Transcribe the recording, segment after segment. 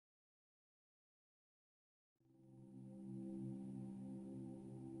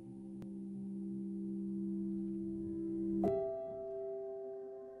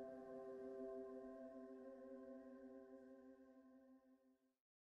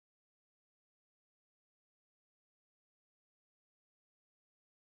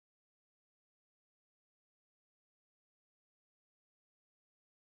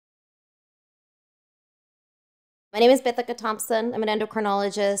My name is Bithika Thompson. I'm an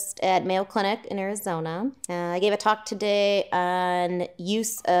endocrinologist at Mayo Clinic in Arizona. I gave a talk today on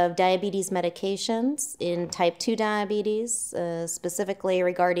use of diabetes medications in type 2 diabetes, specifically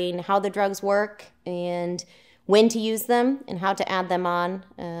regarding how the drugs work and when to use them and how to add them on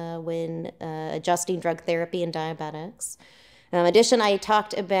when adjusting drug therapy in diabetics. In addition, I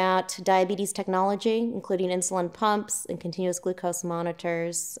talked about diabetes technology, including insulin pumps and continuous glucose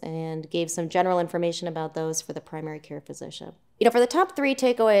monitors, and gave some general information about those for the primary care physician. For the top 3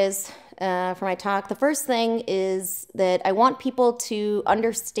 takeaways for my talk, the first thing is that I want people to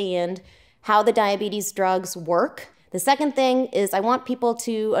understand how the diabetes drugs work. The second thing is I want people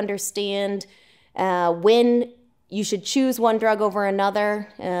to understand when you should choose one drug over another,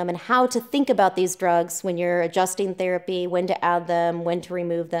 and how to think about these drugs when you're adjusting therapy, when to add them, when to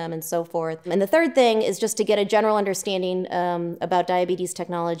remove them, and so forth. And the third thing is just to get a general understanding about diabetes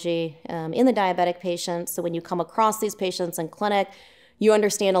technology in the diabetic patients, so when you come across these patients in clinic, you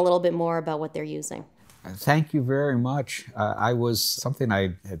understand a little bit more about what they're using. Thank you very much. I was something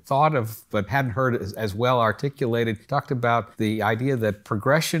I had thought of but hadn't heard as well articulated. Talked about the idea that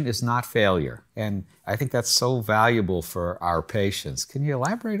progression is not failure. And I think that's so valuable for our patients. Can you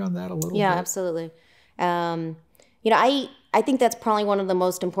elaborate on that a little bit? Yeah, absolutely. I think that's probably one of the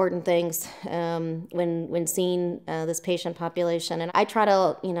most important things when seeing this patient population. And I try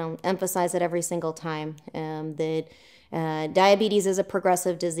to, emphasize it every single time that diabetes is a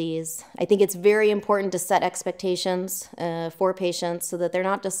progressive disease. I think it's very important to set expectations for patients so that they're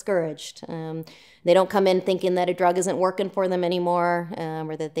not discouraged. They don't come in thinking that a drug isn't working for them anymore,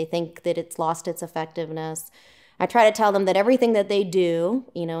 or that they think that it's lost its effectiveness. I try to tell them that everything that they do,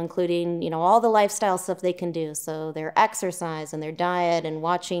 including, all the lifestyle stuff they can do, so their exercise and their diet and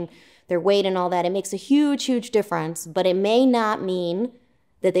watching their weight and all that, it makes a huge, huge difference, but it may not mean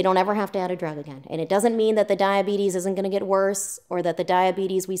that they don't ever have to add a drug again. And it doesn't mean that the diabetes isn't going to get worse, or that the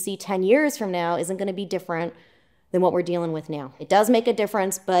diabetes we see 10 years from now isn't going to be different than what we're dealing with now. It does make a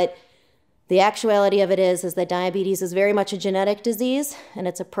difference, but the actuality of it is that diabetes is very much a genetic disease, and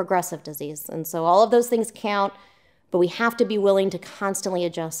it's a progressive disease. And so all of those things count, but we have to be willing to constantly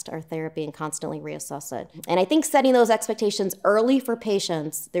adjust our therapy and constantly reassess it. And I think setting those expectations early for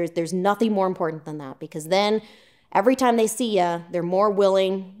patients, there's nothing more important than that, because then every time they see you, they're more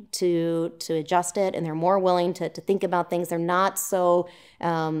willing to adjust it, and they're more willing to think about things. They're not so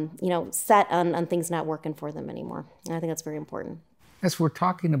set on things not working for them anymore. And I think that's very important. As we're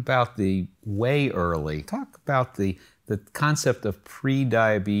talking about the way early, talk about the concept of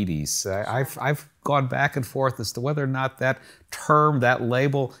pre-diabetes. I've gone back and forth as to whether or not that term, that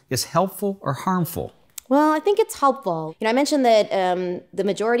label, is helpful or harmful. Well, I think it's helpful. I mentioned that the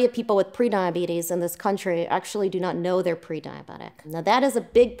majority of people with prediabetes in this country actually do not know they're pre-diabetic. Now, that is a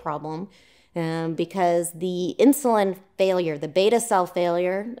big problem because the insulin failure, the beta cell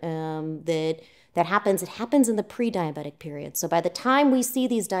failure that happens, it happens in the pre-diabetic period. So by the time we see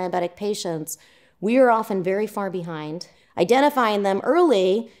these diabetic patients, we are often very far behind. Identifying them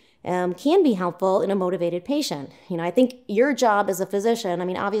early can be helpful in a motivated patient. I think your job as a physician,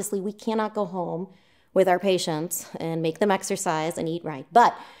 obviously we cannot go home with our patients and make them exercise and eat right.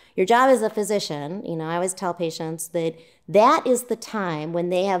 But your job as a physician, I always tell patients that that is the time when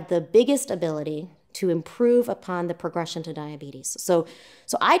they have the biggest ability to improve upon the progression to diabetes. So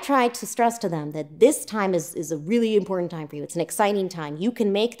I try to stress to them that this time is a really important time for you. It's an exciting time. You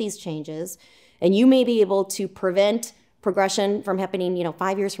can make these changes, and you may be able to prevent progression from happening,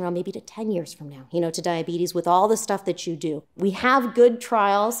 5 years from now, maybe to 10 years from now, to diabetes with all the stuff that you do. We have good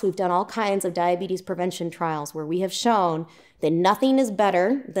trials. We've done all kinds of diabetes prevention trials where we have shown that nothing is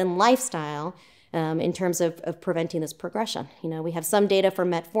better than lifestyle in terms of preventing this progression. We have some data for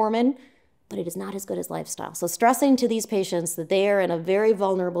metformin, but it is not as good as lifestyle. So stressing to these patients that they are in a very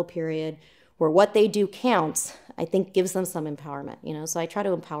vulnerable period where what they do counts, I think gives them some empowerment, so I try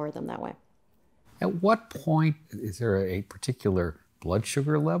to empower them that way. At what point is there a particular blood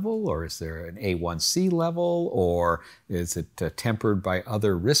sugar level, or is there an A1C level, or is it tempered by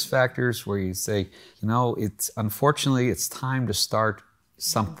other risk factors where you say, unfortunately, it's time to start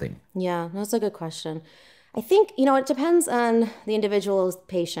something? Yeah, that's a good question. I think, it depends on the individual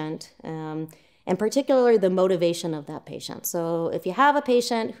patient, and particularly the motivation of that patient. So if you have a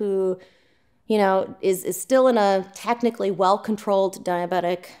patient who, is still in a technically well-controlled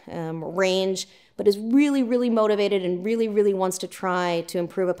diabetic range, but is really, really motivated and really, really wants to try to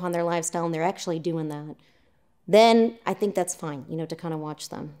improve upon their lifestyle, and they're actually doing that, then I think that's fine, to kind of watch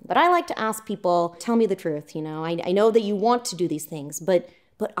them. But I like to ask people, tell me the truth, I know that you want to do these things, but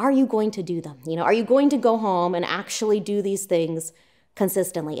are you going to do them? Are you going to go home and actually do these things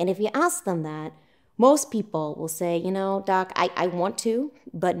consistently? And if you ask them that, most people will say, doc, I want to,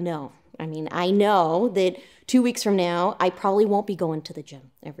 but no. I mean, I know that 2 weeks from now, I probably won't be going to the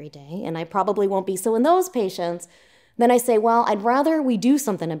gym every day, and I probably won't be. So in those patients, then I say, well, I'd rather we do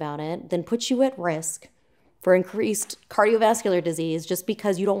something about it than put you at risk for increased cardiovascular disease just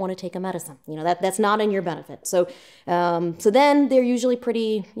because you don't want to take a medicine. That's not in your benefit. So then they're usually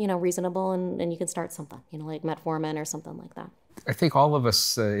pretty, reasonable, and you can start something, like metformin or something like that. I think all of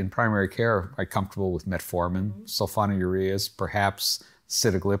us in primary care are comfortable with metformin, sulfonylureas, perhaps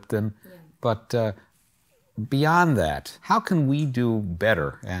sitagliptin, but beyond that, how can we do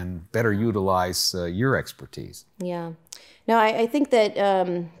better and better utilize your expertise? Yeah. No, I think that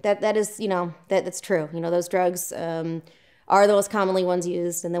that is, that's true. Those drugs are the most commonly ones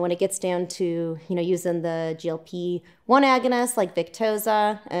used. And then when it gets down to, using the GLP-1 agonists like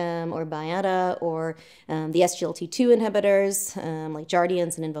Victoza or Byetta or the SGLT2 inhibitors like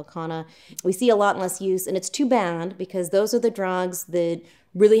Jardiance and Invokana, we see a lot less use. And it's too bad because those are the drugs that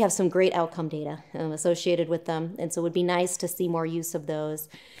really have some great outcome data associated with them. And so it would be nice to see more use of those.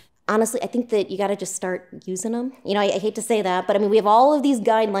 Honestly, I think that you got to just start using them. I hate to say that, but I mean, we have all of these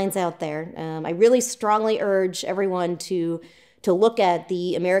guidelines out there. I really strongly urge everyone to look at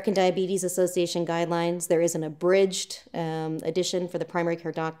the American Diabetes Association guidelines. There is an abridged edition for the primary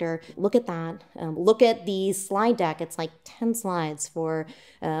care doctor. Look at that. Look at the slide deck. It's like 10 slides for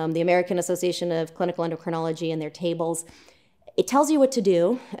the American Association of Clinical Endocrinology and their tables. It tells you what to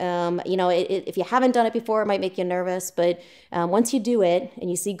do. If you haven't done it before, it might make you nervous, but once you do it and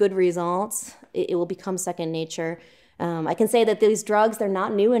you see good results, it will become second nature. I can say that these drugs, they're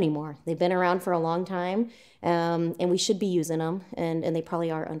not new anymore. They've been around for a long time, and we should be using them, and they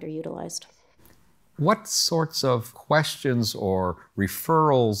probably are underutilized. What sorts of questions or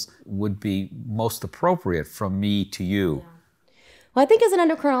referrals would be most appropriate from me to you? Yeah. Well, I think as an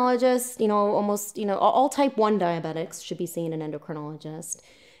endocrinologist, almost, all type 1 diabetics should be seeing an endocrinologist.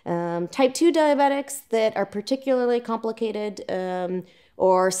 Type 2 diabetics that are particularly complicated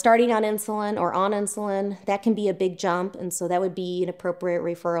or starting on insulin, that can be a big jump. And so that would be an appropriate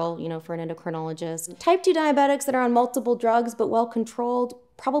referral, for an endocrinologist. Type 2 diabetics that are on multiple drugs but well controlled,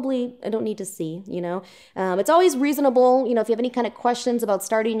 probably I don't need to see, It's always reasonable, if you have any kind of questions about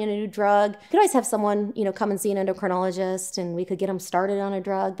starting a new drug, you could always have someone, come and see an endocrinologist and we could get them started on a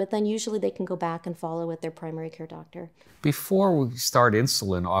drug, but then usually they can go back and follow with their primary care doctor. Before we start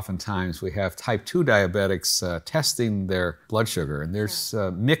insulin, oftentimes we have type 2 diabetics testing their blood sugar, and there's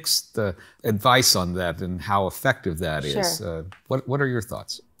mixed advice on that and how effective that is. Sure. What are your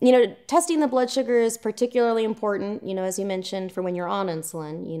thoughts? Testing the blood sugar is particularly important, as you mentioned, for when you're on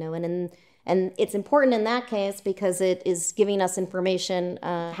insulin, and it's important in that case because it is giving us information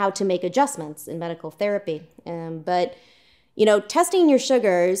how to make adjustments in medical therapy. But testing your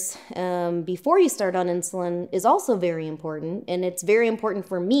sugars before you start on insulin is also very important, and it's very important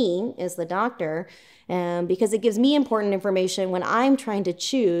for me as the doctor because it gives me important information when I'm trying to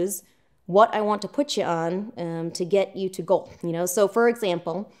choose what I want to put you on to get you to goal. So for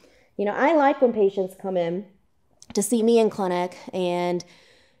example, I like when patients come in to see me in clinic and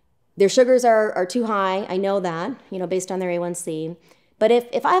their sugars are too high. I know that, based on their A1C. But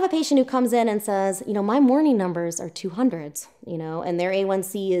if I have a patient who comes in and says, my morning numbers are 200s, and their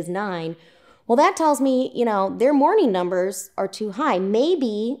A1C is 9, well, that tells me, their morning numbers are too high.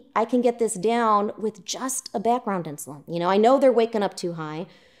 Maybe I can get this down with just a background insulin. I know they're waking up too high.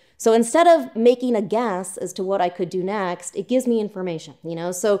 So instead of making a guess as to what I could do next, it gives me information,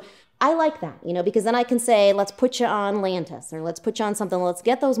 So I like that, because then I can say, let's put you on Lantus, or let's put you on something, let's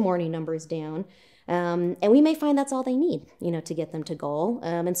get those morning numbers down. And we may find that's all they need, to get them to goal.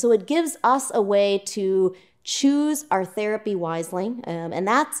 And so it gives us a way to choose our therapy wisely. And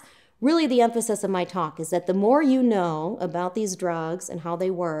that's really the emphasis of my talk, is that the more you know about these drugs and how they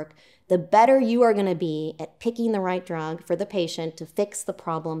work, the better you are going to be at picking the right drug for the patient to fix the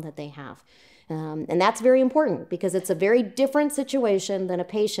problem that they have. And that's very important because it's a very different situation than a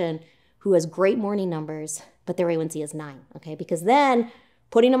patient who has great morning numbers, but their A1C is 9, okay? Because then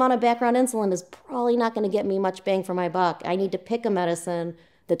putting them on a background insulin is probably not going to get me much bang for my buck. I need to pick a medicine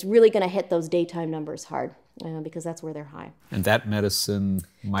that's really going to hit those daytime numbers hard because that's where they're high. And that medicine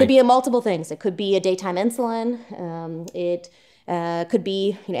could be multiple things. It could be a daytime insulin. It could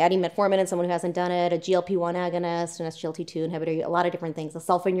be adding metformin in someone who hasn't done it, a GLP-1 agonist, an SGLT2 inhibitor, a lot of different things, a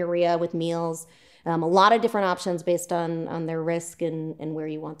sulfonylurea with meals, a lot of different options based on their risk and where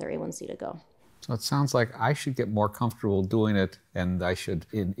you want their A1C to go. So it sounds like I should get more comfortable doing it, and I should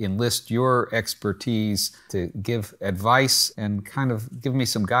enlist your expertise to give advice and kind of give me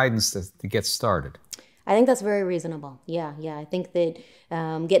some guidance to get started. I think that's very reasonable. Yeah. I think that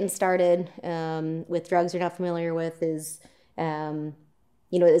getting started with drugs you're not familiar with is,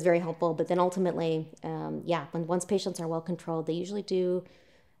 is very helpful. But then ultimately, once patients are well controlled, they usually do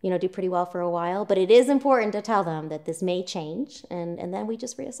pretty well for a while. But it is important to tell them that this may change, and then we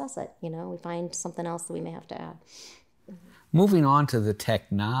just reassess it. We find something else that we may have to add. Moving on to the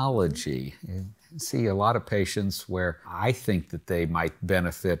technology, you see a lot of patients where I think that they might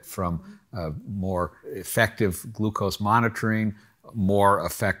benefit from more effective glucose monitoring, more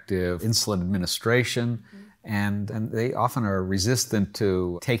effective insulin administration, and they often are resistant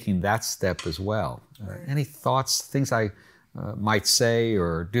to taking that step as well. Any thoughts, things I might say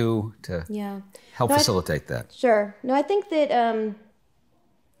or do to help facilitate that? Sure. No, I think that,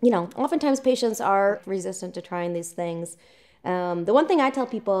 oftentimes patients are resistant to trying these things. The one thing I tell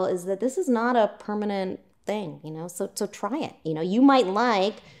people is that this is not a permanent thing, so try it. You might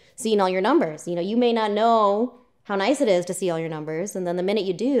like seeing all your numbers. You may not know how nice it is to see all your numbers, and then the minute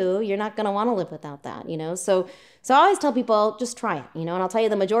you do, you're not going to want to live without that, So I always tell people, just try it, and I'll tell you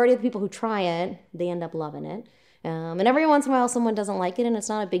the majority of the people who try it, they end up loving it. And every once in a while someone doesn't like it, and it's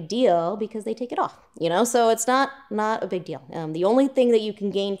not a big deal because they take it off, so it's not a big deal. The only thing that you can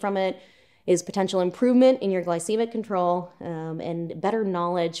gain from it is potential improvement in your glycemic control and better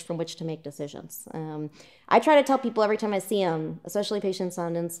knowledge from which to make decisions. I try to tell people every time I see them, especially patients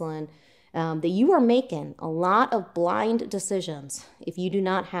on insulin, that you are making a lot of blind decisions if you do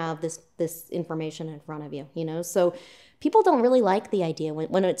not have this information in front of you, So people don't really like the idea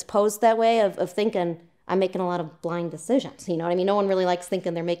when it's posed that way of thinking, I'm making a lot of blind decisions. You know what I mean? No one really likes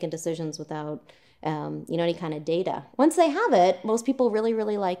thinking they're making decisions without, any kind of data. Once they have it, most people really,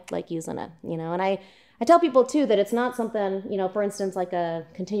 really like using it, And I tell people too that it's not something, for instance, like a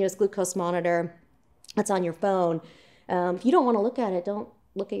continuous glucose monitor that's on your phone. If you don't want to look at it, don't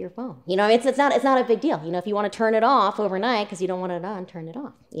look at your phone. It's not a big deal. If you want to turn it off overnight because you don't want it on, turn it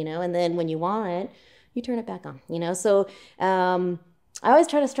off. And then when you want it, you turn it back on. So I always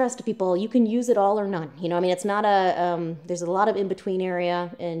try to stress to people, you can use it all or none. It's not there's a lot of in-between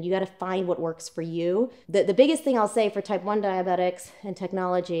area, and you got to find what works for you. The biggest thing I'll say for type 1 diabetics and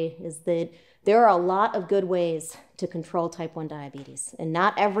technology is that there are a lot of good ways to control type 1 diabetes. And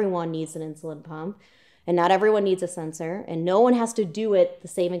not everyone needs an insulin pump, and not everyone needs a sensor, and no one has to do it the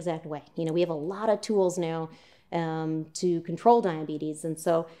same exact way. We have a lot of tools now to control diabetes. And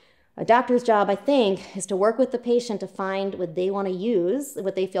so a doctor's job, I think, is to work with the patient to find what they want to use,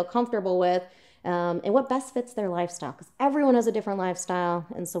 what they feel comfortable with, and what best fits their lifestyle. Because everyone has a different lifestyle,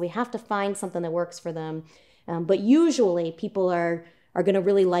 and so we have to find something that works for them. But usually people are going to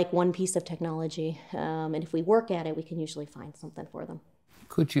really like one piece of technology, and if we work at it, we can usually find something for them.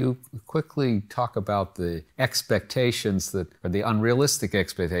 Could you quickly talk about the expectations or the unrealistic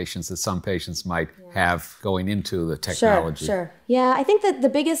expectations that some patients might have going into the technology? Sure. Yeah, I think that the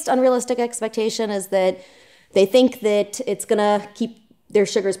biggest unrealistic expectation is that they think that it's going to keep their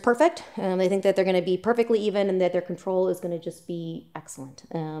sugars perfect. They think that they're going to be perfectly even and that their control is going to just be excellent.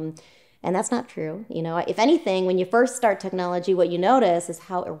 And that's not true. If anything, when you first start technology, what you notice is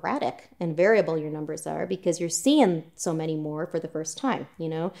how erratic and variable your numbers are because you're seeing so many more for the first time,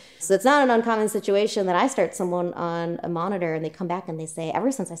 So it's not an uncommon situation that I start someone on a monitor and they come back and they say,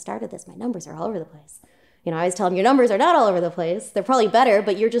 ever since I started this, my numbers are all over the place. I always tell them your numbers are not all over the place. They're probably better,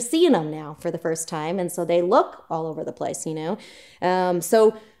 but you're just seeing them now for the first time. And so they look all over the place,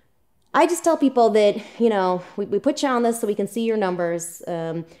 So I just tell people that, we put you on this so we can see your numbers.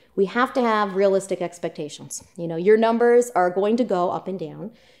 We have to have realistic expectations. Your numbers are going to go up and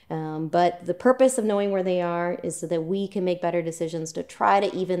down, but the purpose of knowing where they are is so that we can make better decisions to try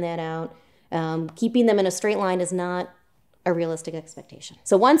to even that out. Keeping them in a straight line is not a realistic expectation.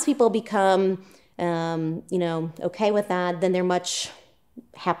 So once people become, okay with that, then they're much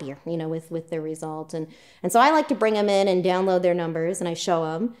happier, with their result. And so I like to bring them in and download their numbers, and I show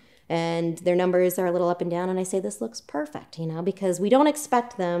them. And their numbers are a little up and down, and I say, this looks perfect, because we don't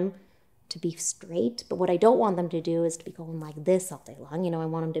expect them to be straight, but what I don't want them to do is to be going like this all day long. I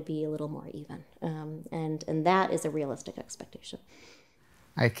want them to be a little more even, and that is a realistic expectation.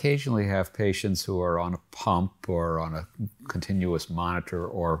 I occasionally have patients who are on a pump or on a continuous monitor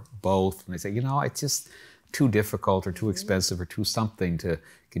or both, and they say, it's just too difficult or too expensive or too something to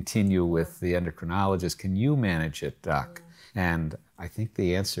continue with the endocrinologist. Can you manage it, doc? And I think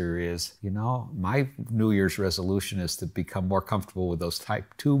the answer is, my New Year's resolution is to become more comfortable with those type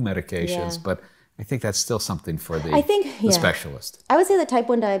 2 medications, but I think that's still something for the specialist. I would say that type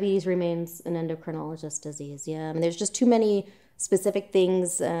 1 diabetes remains an endocrinologist disease, there's just too many specific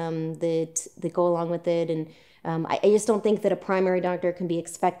things that go along with it, and I just don't think that a primary doctor can be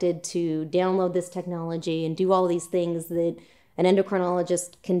expected to download this technology and do all these things that an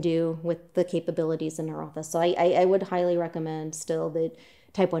endocrinologist can do with the capabilities in our office. So I would highly recommend still that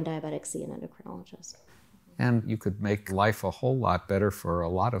type 1 diabetics see an endocrinologist. And you could make life a whole lot better for a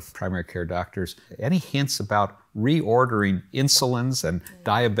lot of primary care doctors. Any hints about reordering insulins and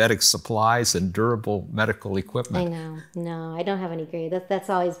diabetic supplies and durable medical equipment? I know. No, I don't have any great. That's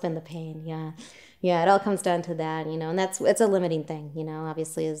always been the pain. Yeah. Yeah, it all comes down to that, and it's a limiting thing,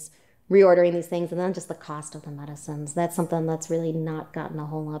 obviously, is reordering these things, and then just the cost of the medicines. That's something that's really not gotten a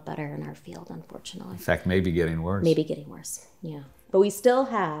whole lot better in our field, unfortunately. In fact, maybe getting worse. Maybe getting worse, yeah. But we still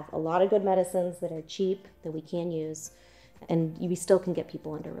have a lot of good medicines that are cheap, that we can use, and we still can get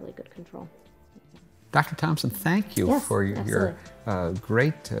people under really good control. Dr. Thompson, thank you for your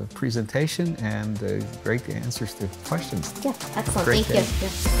great presentation and great answers to questions. Yeah, excellent. Thank you.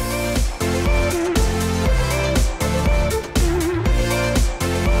 Yeah.